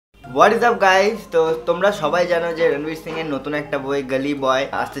What is up guys? তো তোমরা সবাই জানো যে রণবীর সিং এর নতুন একটা বই গলি বয়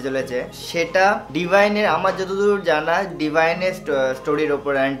আসতে চলেছে। সেটা ডিভাইনের, আমার যতদূর জানা ডিভাইনের স্টোরির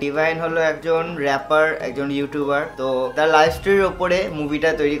উপর। এন্ড ডিভাইন হলো একজন র্যাপার, একজন ইউটিউবার। তো তার লাইফ স্টোরির উপরে মুভিটা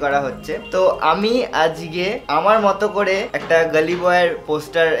তৈরি করা হচ্ছে। তো আমি আজকে আমার মতো করে একটা গলি বয়ের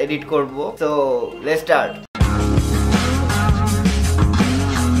পোস্টার এডিট করব। তো লেটস স্টার্ট।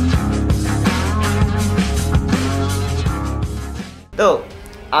 তো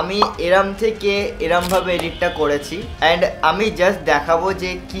আমি এরম থেকে এরমভাবে এডিটটা করেছি অ্যান্ড আমি জাস্ট দেখাবো যে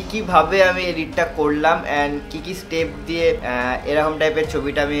কি ভাবে আমি এডিটটা করলাম অ্যান্ড কি স্টেপ দিয়ে এরকম টাইপের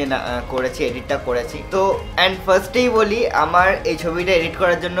ছবিটা আমি করেছি, এডিটটা করেছি। তো অ্যান্ড ফার্স্টেই বলি, আমার এই ছবিটা এডিট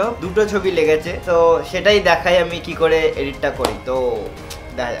করার জন্য দুটো ছবি লেগেছে। তো সেটাই দেখাই আমি কি করে এডিটটা করি। তো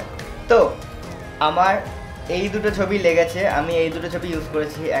দেখা যাক। তো আমার এই দুটো ছবি লেগেছে, আমি এই দুটো ছবি ইউজ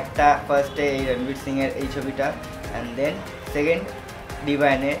করেছি। একটা ফার্স্টে এই রণবীর সিং এর এই ছবিটা অ্যান্ড দেন সেকেন্ড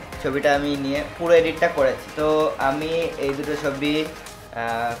ডিভাইনের ছবিটা আমি নিয়ে পুরো এডিটটা করেছি। তো আমি এই দুটো ছবি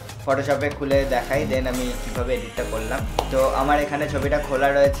ফটোশপে খুলে দেখাই, দেন আমি কিভাবে এডিটটা করলাম। তো আমার এখানে ছবিটা খোলা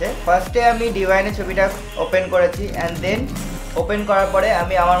রয়েছে। ফার্স্টে আমি ডিভাইনের ছবিটা ওপেন করেছি অ্যান্ড দেন ওপেন করার পরে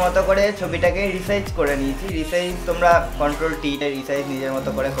আমি আমার মতো করে ছবিটাকে রিসাইজ করে নিয়েছি। রিসাইজ তোমরা কন্ট্রোল টিতে রিসাইজ নিজের মতো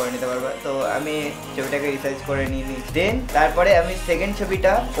করে নিতে পারবে। তো আমি ছবিটাকে রিসাইজ করে নিয়ে নিই। দেন তারপরে আমি সেকেন্ড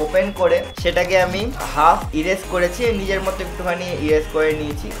ছবিটা ওপেন করে সেটাকে আমি হাফ ইরেজ করেছি, নিজের মতো একটুখানি ইরেজ করে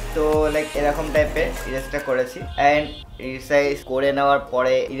নিয়েছি। তো লাইক এরকম টাইপের ইরেজটা করেছি অ্যান্ড রিসাইজ করে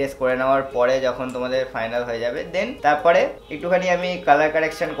নেওয়ার পরে যখন তোমাদের ফাইনাল হয়ে যাবে দেন তারপরে একটুখানি আমি কালার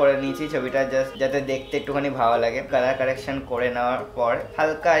কারেকশন করে নিয়েছি ছবিটা, জাস্ট যাতে দেখতে একটুখানি ভালো লাগে। কালার কারেকশন করে নেওয়ার পর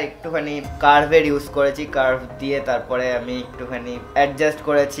হালকা একটুখানি কার্ভের ইউজ করেছি, কার্ভ দিয়ে তারপরে আমি একটুখানি অ্যাডজাস্ট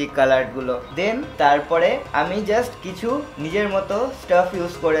করেছি কালারগুলো। দেন তারপরে আমি জাস্ট কিছু নিজের মতো স্টাফ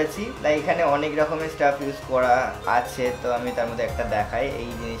ইউজ করেছি। লাইক এখানে অনেক রকমের স্টাফ ইউজ করা আছে, তো আমি তার মধ্যে একটা দেখাই। এই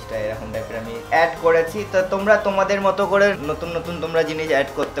জিনিসটা এরকম টাইপের আমি অ্যাড করেছি। তো তোমরা তোমাদের মতো করে নতুন তোমরা জিনিস অ্যাড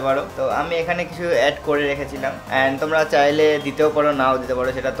করতে পারো। তো আমি এখানে কিছু অ্যাড করে রেখেছিলাম অ্যান্ড তোমরা চাইলে দিতেও পারো, নাও দিতে পারো,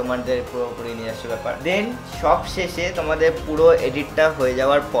 সেটা তোমাদের পুরোপুরি নিজস্ব ব্যাপার। দেন সব শেষে তোমাদের পুরো এডিটটা হয়ে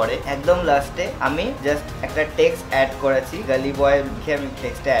যাওয়ার পরে একদম লাস্টে আমি জাস্ট একটা টেক্সট অ্যাড করেছি, গলি বয় লিখে আমি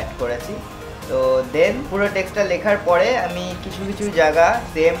টেক্সটটা অ্যাড করেছি। তো দেন পুরো টেক্সটটা লেখার পরে আমি কিছু জায়গা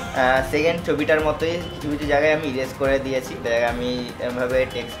সেম সেকেন্ড ছবিটার মতোই কিছু জায়গায় আমি ইরেজ করে দিয়েছি। আমি এভাবে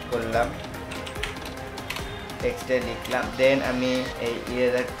টেক্সট করলাম, টেক্সটে লিখলাম, দেন আমি এই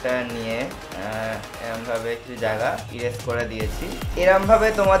ইরেজারটা নিয়ে এরমভাবে কিছু জায়গা ইরেজ করে দিয়েছি। এরমভাবে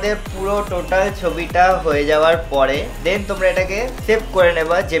তোমাদের পুরো টোটাল ছবিটা হয়ে যাওয়ার পরে দেন তোমরা এটাকে সেভ করে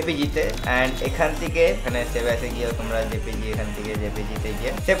নেবা জেপিজিতে অ্যান্ড এখান থেকে এখানে সেভ আসে গিয়েও তোমরা জেপিজি, এখান থেকে জেপিজিতে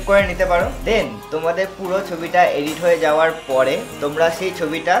গিয়ে সেভ করে নিতে পারো। দেন তোমাদের পুরো ছবিটা এডিট হয়ে যাওয়ার পরে তোমরা সেই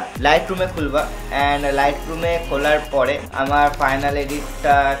ছবিটা লাইটরুমে খুলবা অ্যান্ড লাইটরুমে খোলার পরে আমার ফাইনাল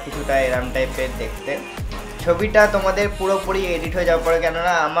এডিটটা কিছুটা এরম টাইপের দেখতে। ছবিটা তোমাদের পুরোপুরি এডিট হয়ে যাওয়ার পরে,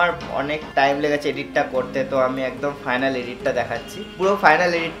 কেননা আমার অনেক টাইম লেগেছে এডিটটা করতে, তো আমি একদম ফাইনাল এডিটটা দেখাচ্ছি। পুরো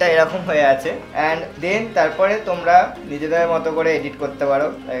ফাইনাল এডিটটা এরকম হয়ে আছে অ্যান্ড দেন তারপরে তোমরা নিজেদের মতো করে এডিট করতে পারো।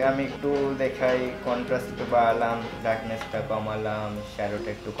 আমি একটু দেখাই, কন্ট্রাস্ট একটু বাড়ালাম, ডার্কনেসটা কমালাম, শ্যাডোটা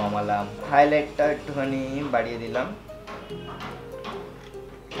একটু কমালাম, হাইলাইটটা একটুখানি বাড়িয়ে দিলাম,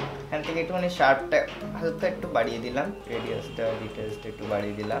 এখান থেকে একটুখানি শার্পটা হালকা একটু বাড়িয়ে দিলাম, রেডিয়াসটা ডিটেলসটা একটু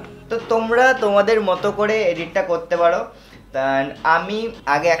বাড়িয়ে দিলাম। তো তোমরা তোমাদের মতো করে এডিটটা করতে পারো। আমি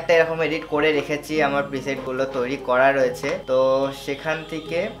আগে একটা এরকম এডিট করে রেখেছি, আমার প্রিসেটগুলো তৈরি করা রয়েছে। তো সেখান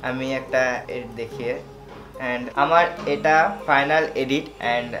থেকে আমি একটা এডিট দেখিয়ে অ্যান্ড আমার এটা ফাইনাল এডিট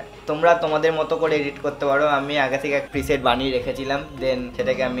অ্যান্ড তোমরা তোমাদের মতো করে এডিট করতে পারো। আমি আগে থেকে এক প্রিসেট বানিয়ে রেখেছিলাম, দেন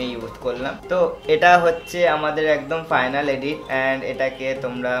সেটাকে আমি ইউজ করলাম। তো এটা হচ্ছে আমাদের একদম ফাইনাল এডিট অ্যান্ড এটাকে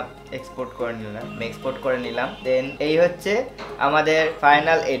তোমরা এক্সপোর্ট করে নিলাম। দেন এই হচ্ছে আমাদের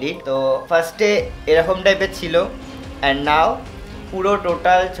ফাইনাল এডিট। তো ফার্স্টে এরকম টাইপের ছিল অ্যান্ড নাও পুরো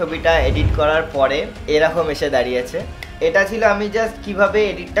টোটাল ছবিটা এডিট করার পরে এরকম এসে দাঁড়িয়েছে। এটা ছিল আমি জাস্ট কিভাবে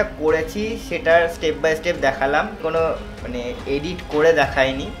এডিটটা করেছি সেটার স্টেপ বাই স্টেপ দেখালাম, কোনো এডিট করে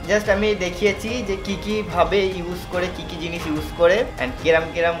দেখাইনি। জাস্ট আমি দেখিয়েছি যে কিভাবে ইউজ করে কি জিনিস ইউজ করে অ্যান্ড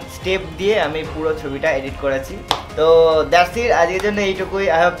কেরাম স্টেপ দিয়ে আমি পুরো ছবিটা এডিট করেছি। তো দ্যাটস ইট, আজকের জন্য এইটুকুই।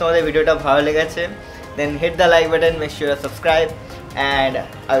 আই হোপ তোমাদের ভিডিওটা ভালো লেগেছে। দেন hit the like button, make sure subscribe and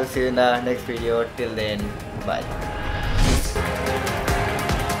I will see you in the next video. Till then, by.